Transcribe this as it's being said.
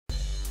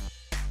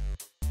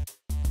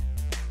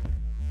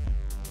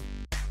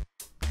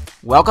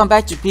Welcome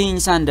back to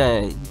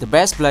PingSunday, the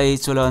best place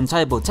to learn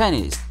table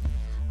tennis.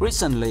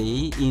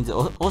 Recently, in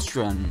the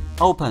Austrian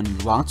Open,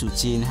 Wang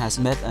Chuqin has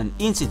met an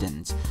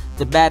incident,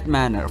 the bad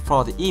manner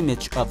for the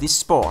image of this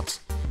sport.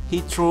 He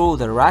threw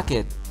the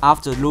racket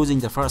after losing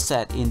the first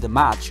set in the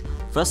match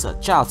versus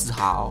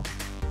Zhao.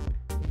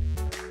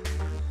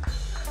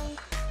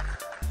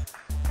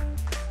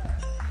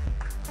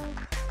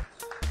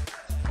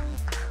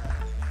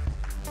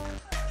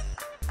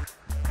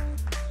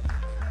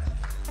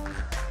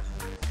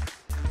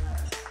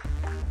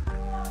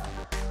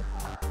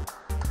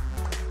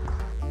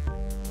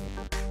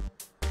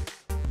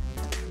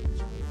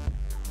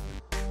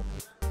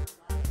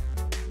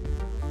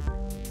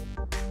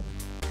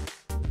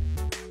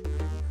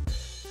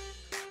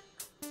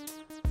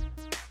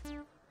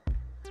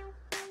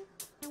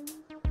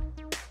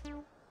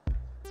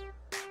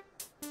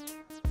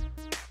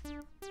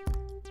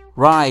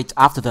 Right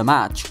after the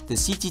match, the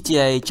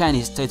ITTF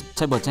Chinese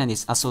Table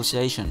Tennis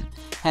Association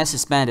has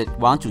suspended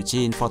Wang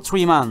Chuqin for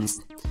 3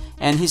 months,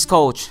 and his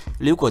coach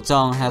Liu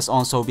Guozheng has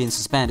also been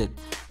suspended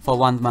for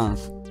 1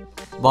 month.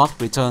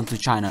 Both returned to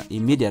China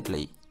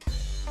immediately.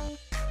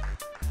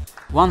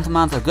 1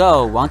 month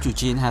ago, Wang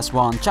Chuqin has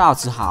won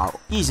Zihao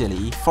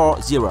easily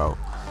 4-0.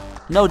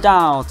 No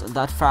doubt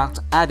that fact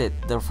added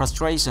the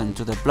frustration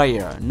to the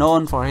player,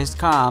 known for his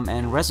calm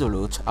and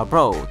resolute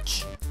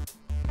approach.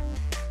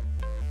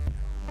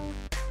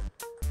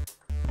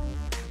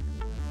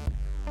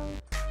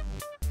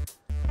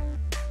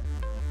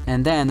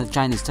 And then the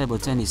Chinese Table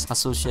Tennis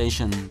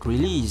Association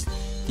released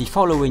the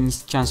following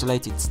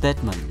translated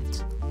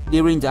statement.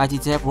 During the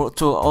ITTF World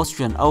Tour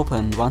Austrian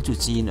Open, Wang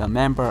Chuqin, a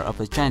member of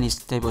the Chinese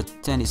table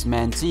tennis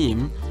men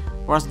team,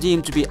 was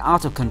deemed to be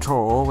out of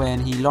control when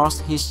he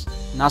lost his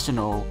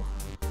national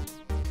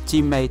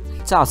teammate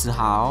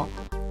Zhao,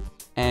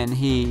 and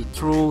he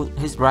threw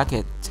his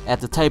racket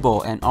at the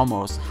table and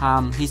almost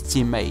harmed his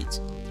teammate.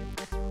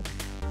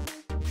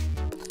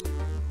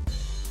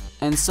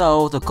 And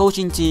so, the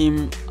coaching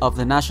team of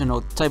the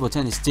national table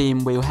tennis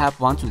team will help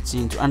Wang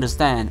Chuqin to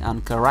understand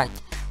and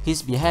correct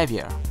his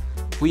behavior.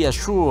 We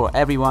assure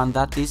everyone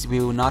that this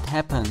will not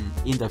happen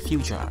in the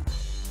future.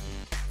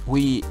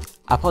 We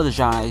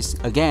apologize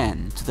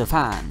again to the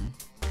fan.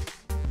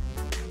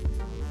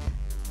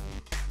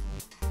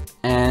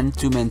 And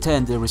to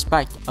maintain the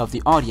respect of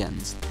the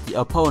audience, the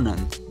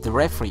opponent, the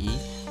referee,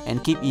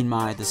 and keep in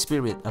mind the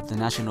spirit of the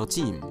national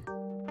team.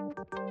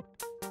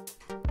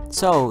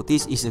 So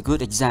this is a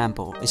good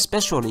example,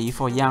 especially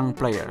for young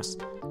players.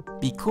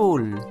 Be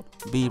cool,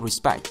 be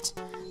respect,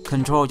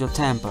 control your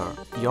temper,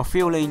 your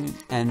feeling,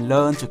 and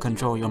learn to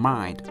control your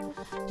mind.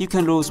 You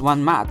can lose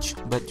one match,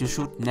 but you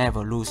should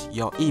never lose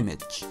your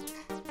image.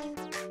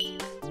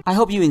 I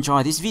hope you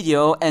enjoyed this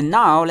video, and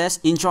now let's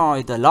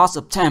enjoy the loss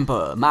of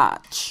temper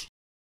match.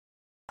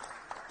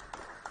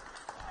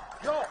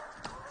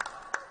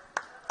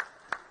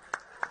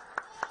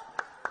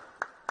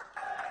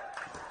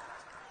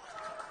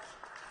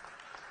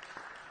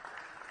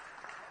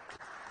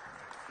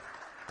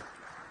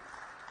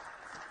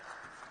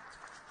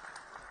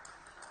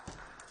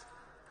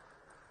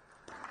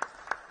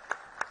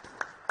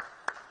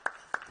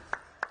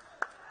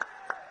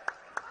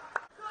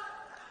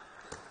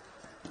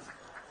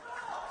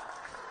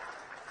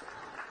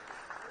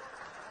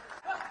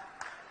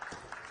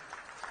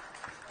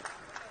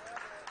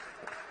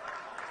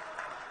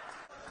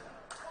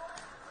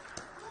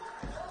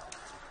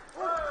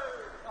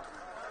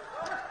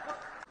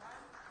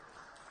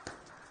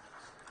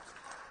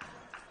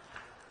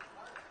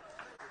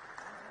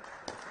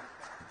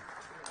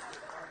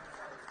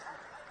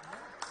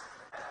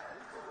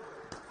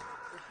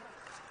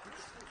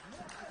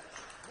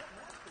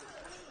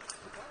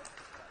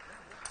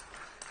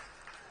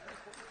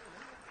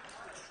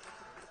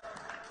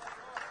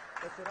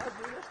 Se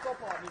razvije još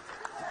kopalnicu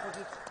u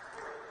poziciju.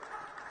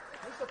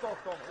 Ništa to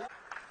v tomu.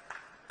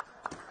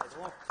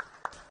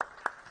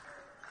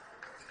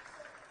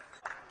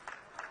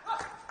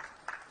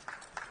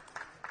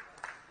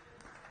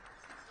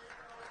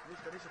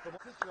 Ništa to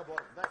moći ga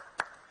borim, daj.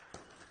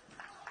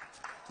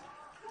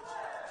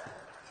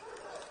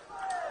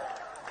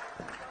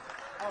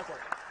 Evo to.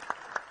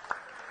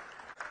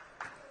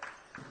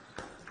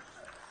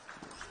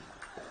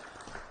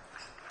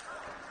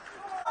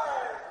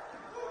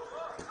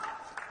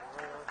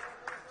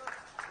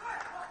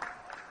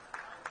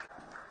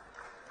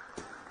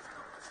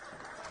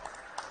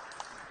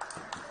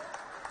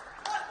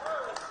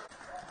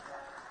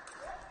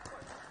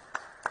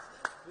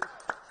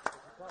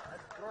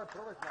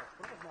 Probaj znak.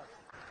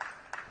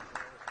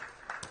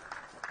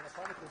 Ako na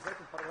pametnu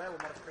zetim paralelu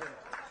moraš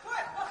krenuti.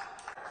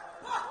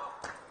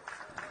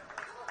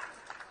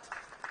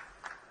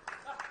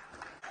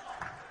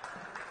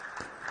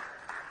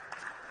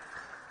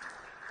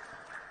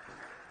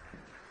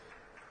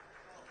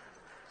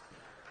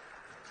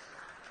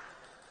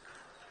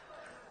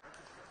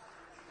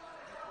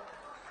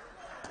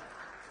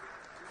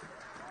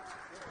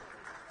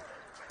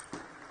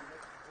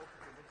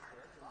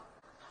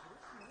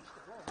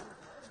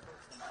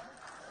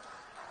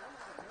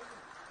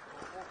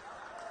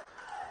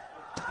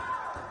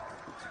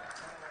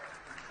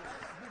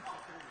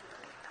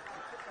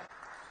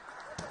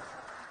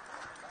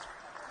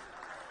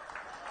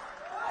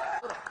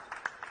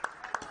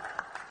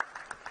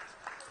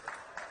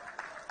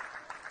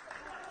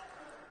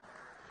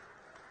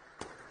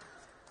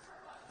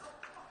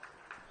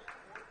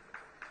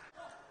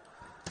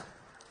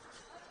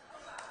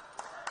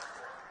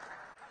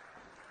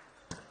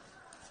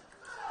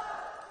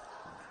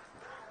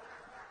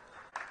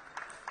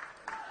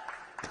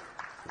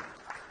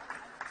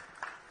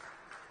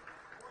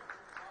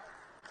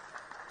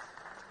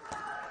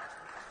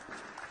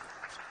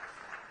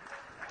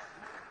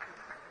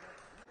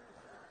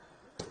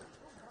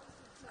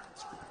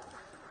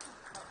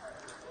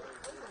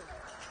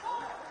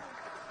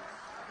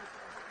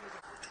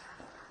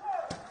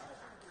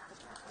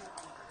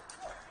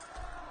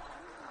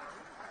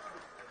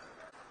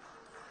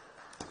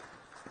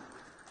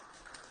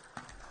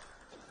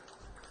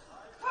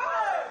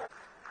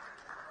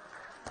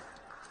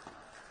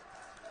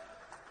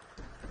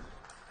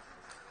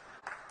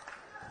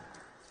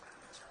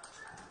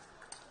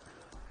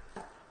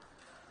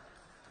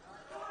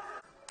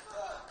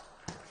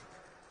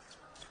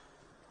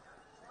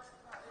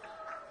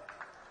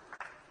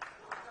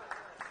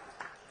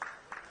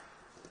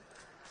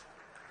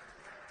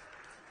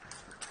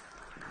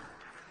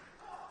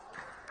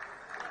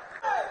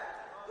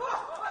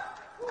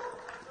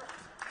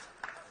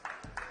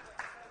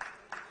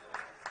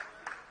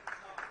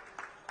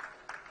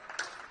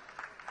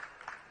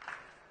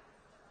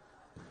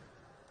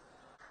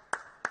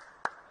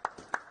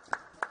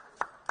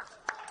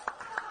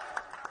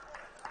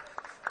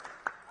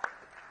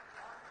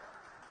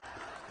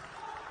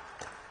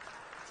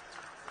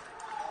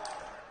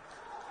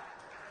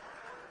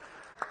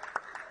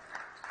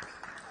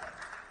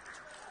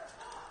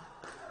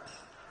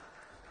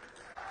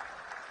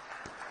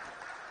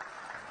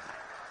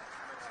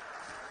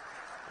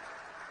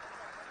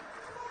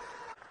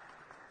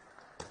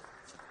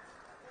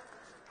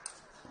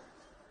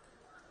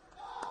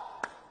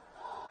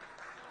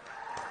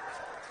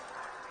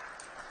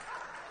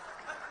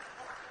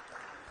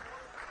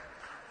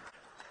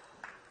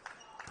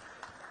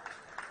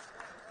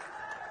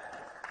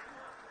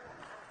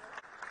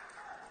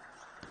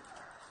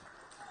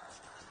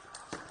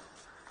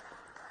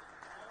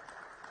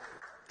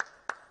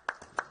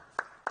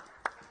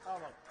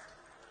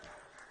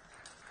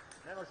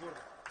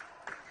 žurno.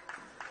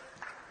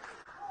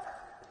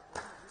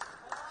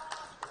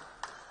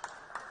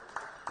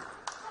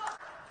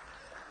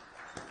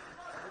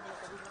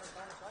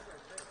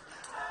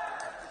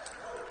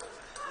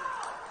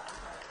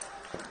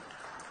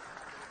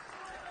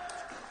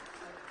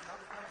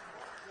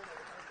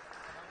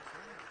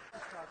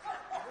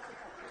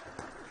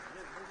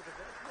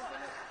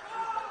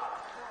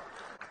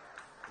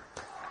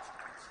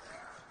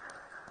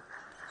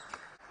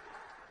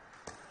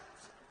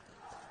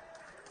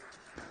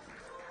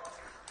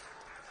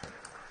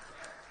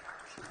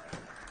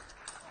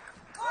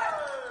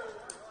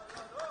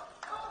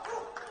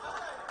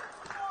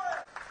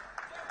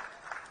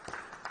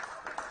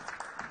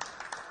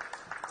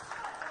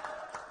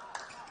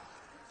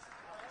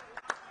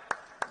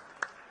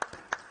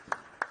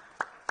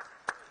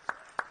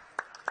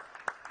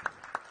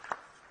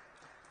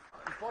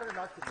 Pored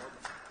aktivno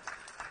odmah.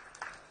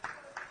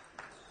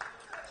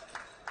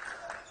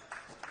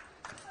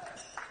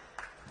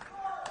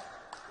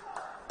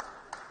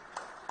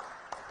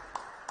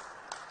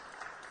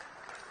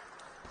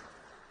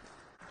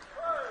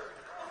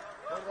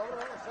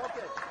 Dobro, sve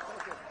okej.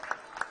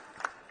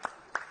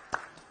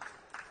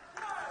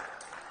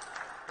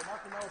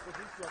 Pomakni malo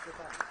poziciju ako je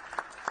tamo.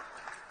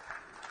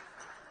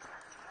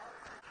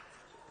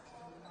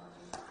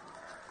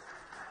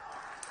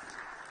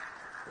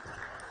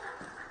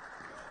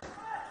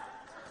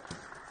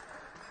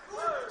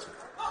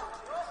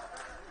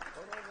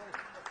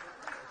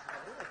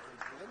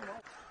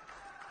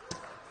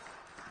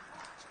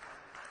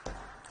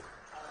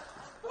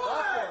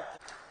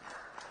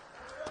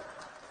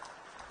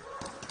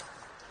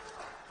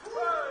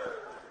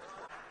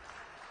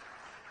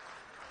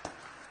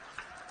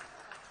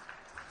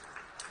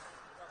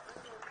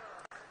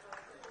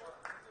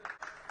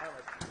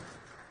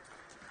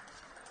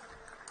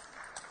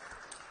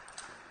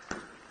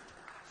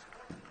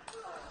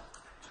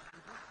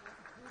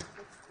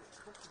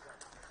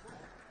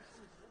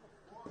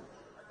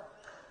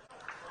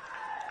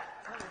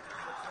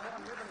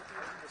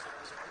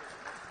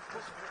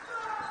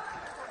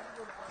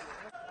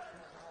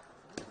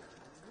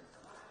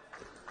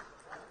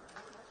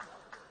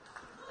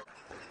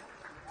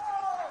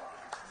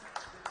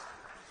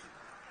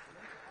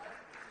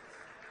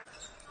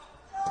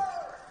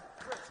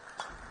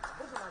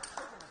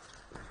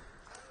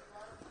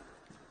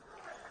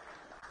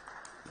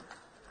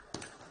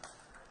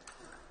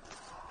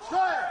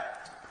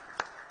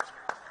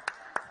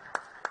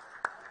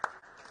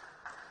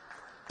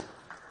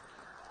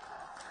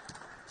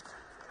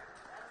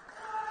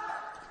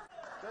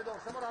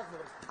 Dobro, samo razne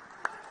vrste.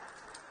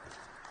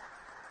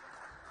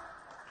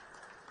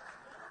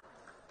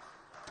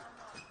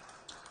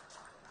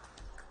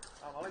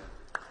 Mali.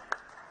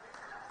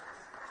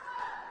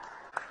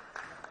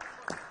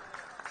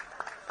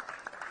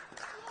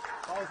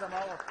 Pauza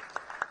malo.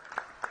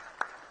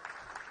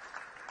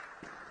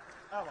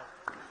 Evo.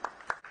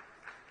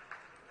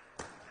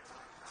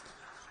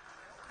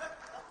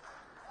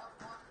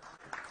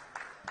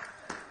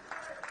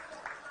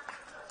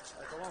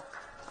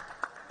 Eto.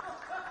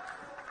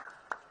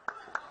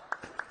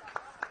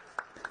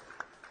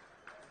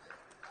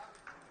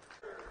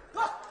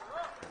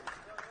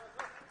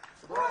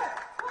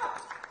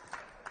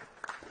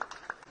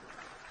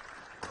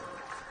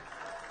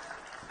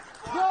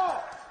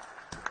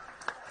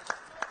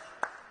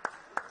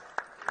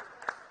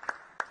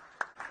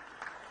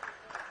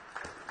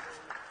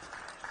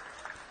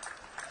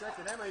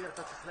 Čekaj, nema igra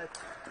kad se sleti.